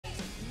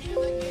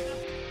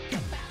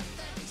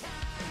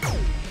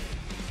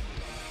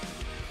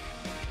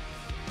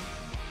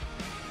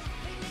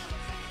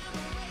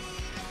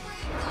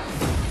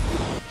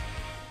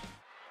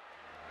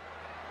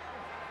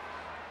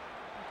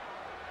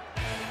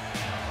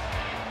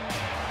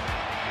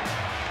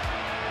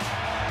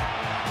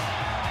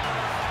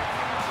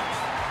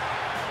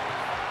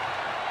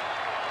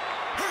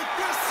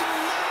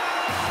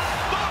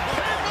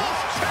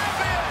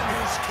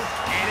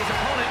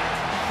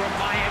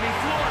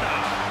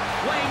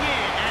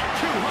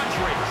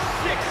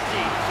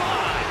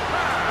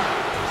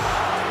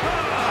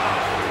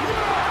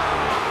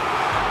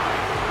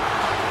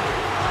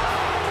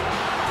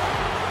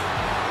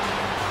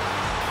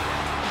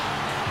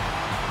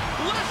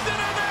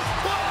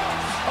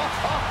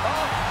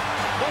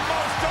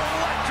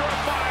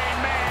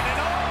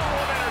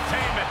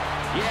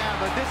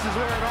is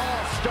where it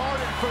all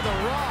started for The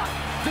Rock.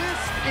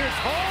 This is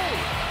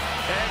home.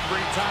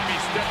 Every time he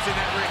steps in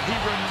that ring, he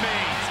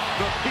remains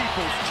the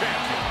people's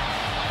champion.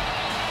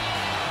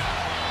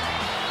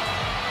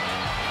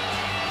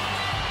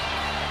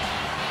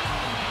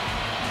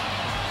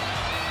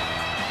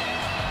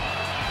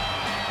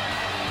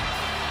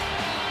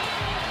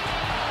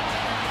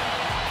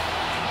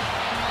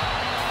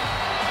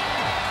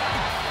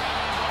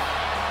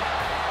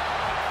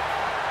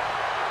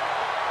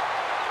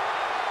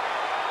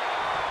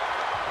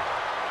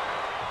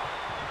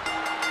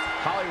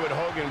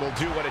 Hogan will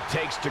do what it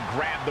takes to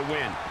grab the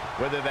win,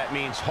 whether that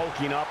means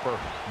hulking up or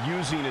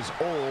using his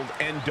old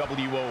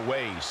NWO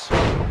ways.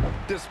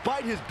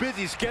 Despite his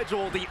busy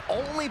schedule, the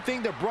only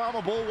thing that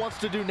Brahma Bull wants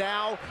to do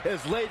now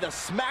is lay the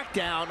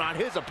smackdown on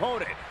his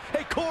opponent.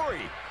 Hey,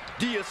 Corey,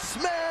 do you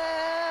smell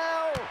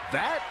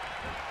that?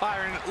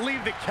 Byron,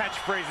 leave the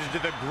catchphrases to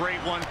the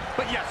great one.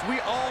 But yes, we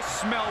all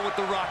smell what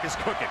The Rock is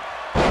cooking.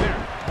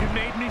 There, you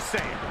made me say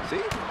it. See,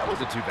 that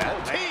wasn't too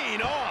bad.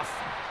 Teeing off.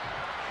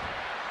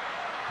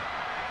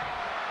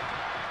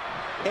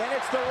 And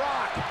it's The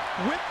Rock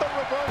with the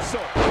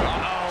reversal.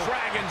 Uh-oh.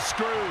 Dragon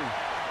screw.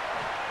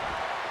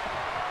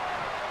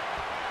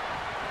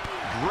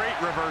 Great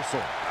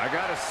reversal. I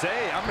gotta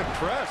say, I'm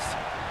impressed.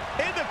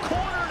 In the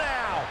corner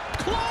now.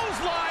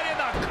 Clothesline in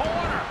the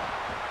corner.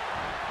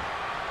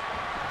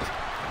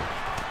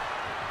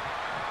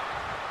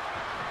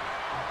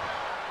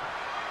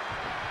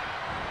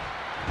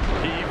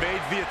 He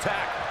evades the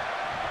attack.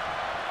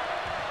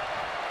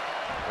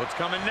 What's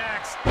coming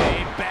next?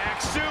 A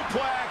back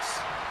suplex.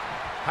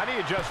 How do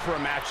you adjust for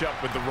a matchup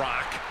with The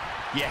Rock?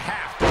 You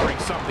have to bring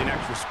something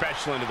extra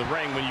special into the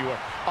ring when you are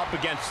up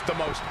against the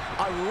most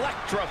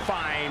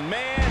electrifying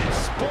man in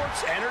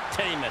sports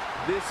entertainment.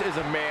 This is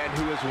a man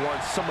who has won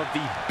some of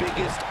the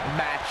biggest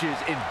matches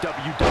in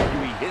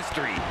WWE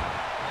history.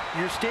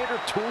 Your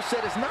standard tool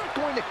set is not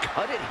going to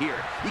cut it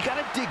here. You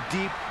gotta dig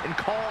deep and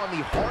call on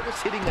the hardest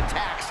hitting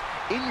attacks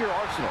in your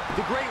arsenal.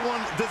 The Great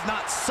One does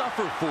not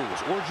suffer fools,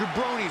 or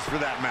jabronis for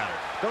that matter.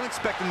 Don't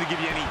expect him to give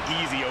you any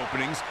easy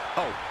openings.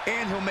 Oh,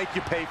 and he'll make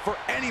you pay for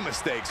any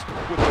mistakes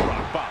with the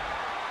Rock Bottom.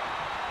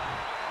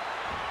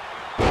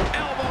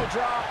 Elbow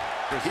drop.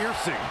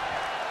 Piercing.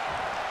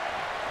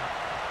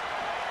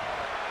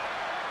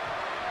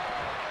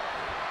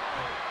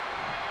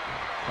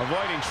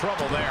 Avoiding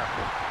trouble there.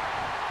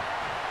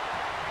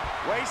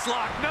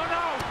 Waistlock, no.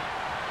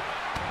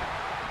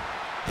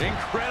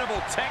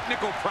 Incredible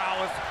technical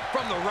prowess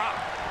from The Rock.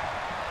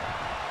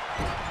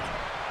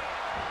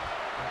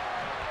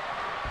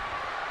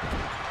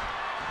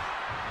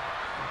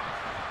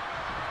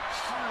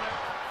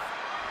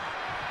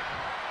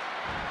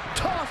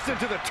 Tossed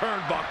into the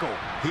turnbuckle.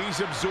 He's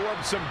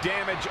absorbed some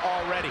damage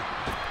already.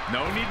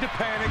 No need to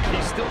panic,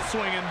 he's still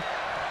swinging.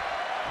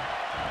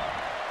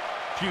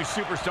 Few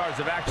superstars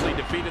have actually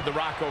defeated The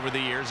Rock over the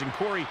years, and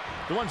Corey,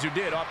 the ones who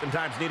did,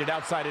 oftentimes needed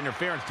outside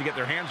interference to get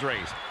their hands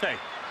raised. Hey,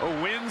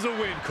 a win's a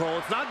win, Cole.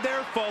 It's not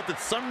their fault that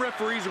some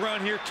referees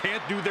around here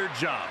can't do their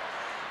job.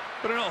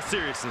 But in all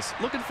seriousness,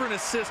 looking for an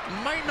assist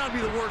might not be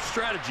the worst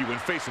strategy when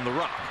facing The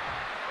Rock.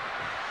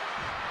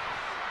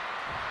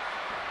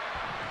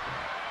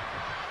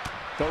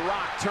 The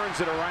Rock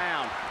turns it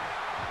around.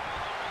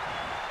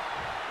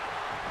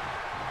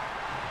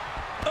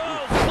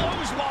 Oh,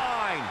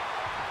 clothesline!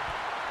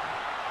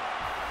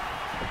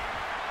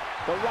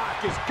 The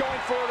Rock is going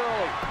for it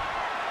early.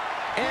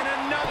 And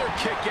another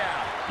kick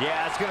out.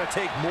 Yeah, it's going to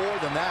take more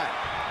than that.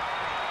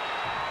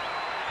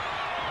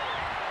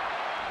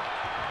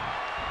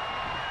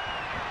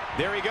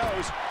 There he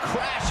goes,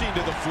 crashing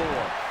to the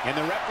floor. And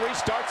the referee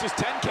starts his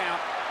 10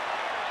 count.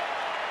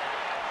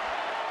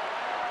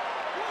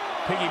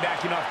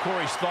 Piggybacking off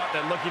Corey's thought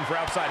that looking for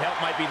outside help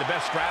might be the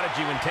best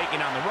strategy when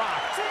taking on The Rock.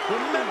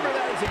 Remember,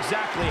 that is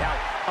exactly how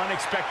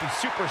unexpected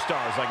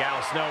superstars like Al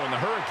Snow and the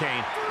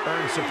Hurricane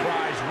earn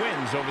surprise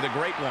wins over the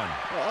Great One.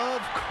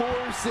 Of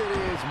course it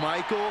is,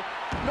 Michael.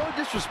 No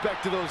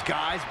disrespect to those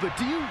guys, but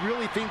do you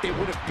really think they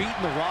would have beaten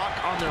The Rock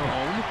on their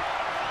own?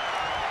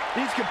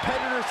 These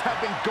competitors have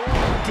been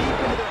going deep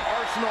into their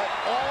arsenal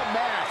all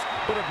mass,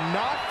 but have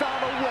not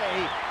found a way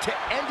to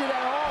end it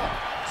at all.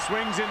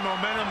 Swings in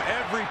momentum,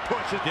 every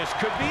push. This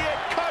could be it.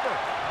 Cover.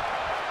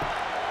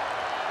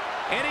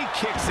 And he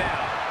kicks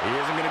out. He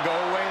isn't going to go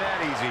away that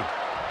easy.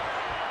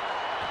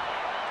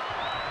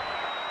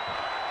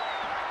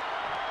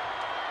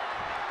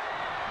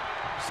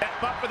 Step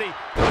up for the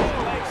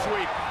leg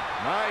sweep.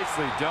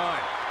 Nicely done.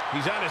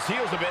 He's on his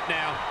heels a bit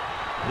now.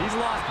 He's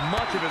lost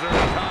much of his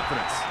early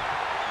confidence.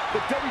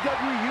 The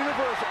WWE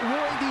Universe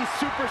willing these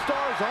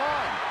superstars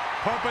on.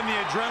 Pumping the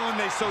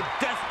adrenaline they so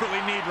desperately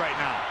need right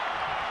now.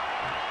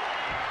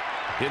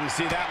 Didn't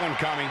see that one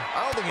coming.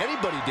 I don't think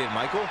anybody did,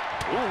 Michael.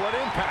 Ooh, what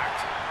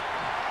impact.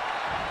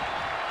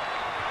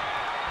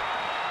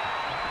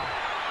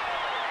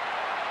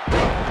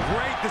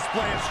 Great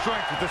display of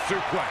strength with the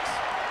suplex.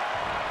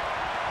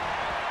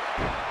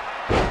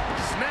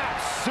 Snap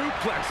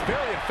suplex,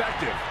 very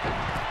effective.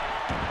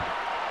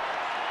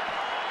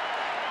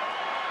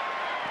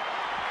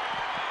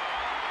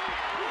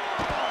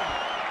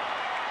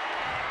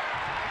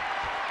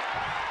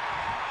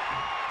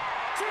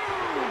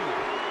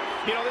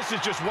 This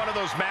is just one of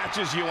those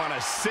matches you want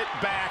to sit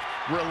back,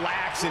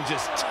 relax, and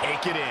just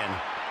take it in.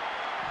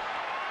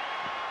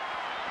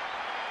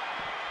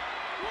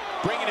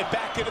 Bringing it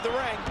back into the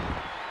ring.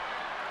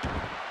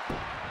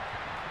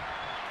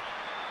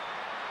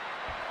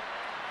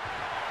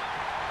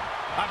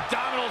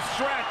 Abdominal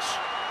stretch.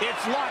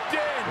 It's locked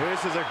in.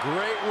 This is a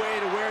great way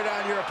to wear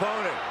down your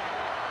opponent.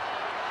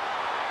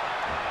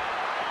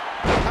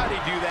 How'd he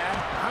do that?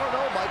 I don't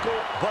know, Michael,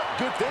 but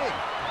good thing.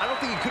 I don't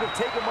think he could have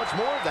taken much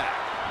more of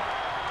that.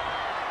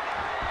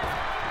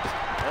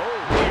 Oh,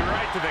 knee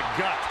right to the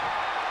gut.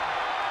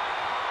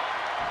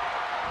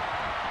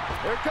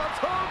 Here comes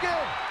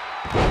Hogan.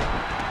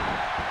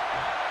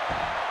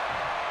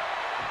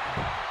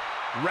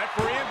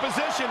 Referee in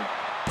position.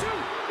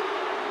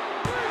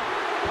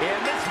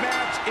 And this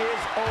match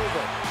is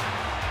over.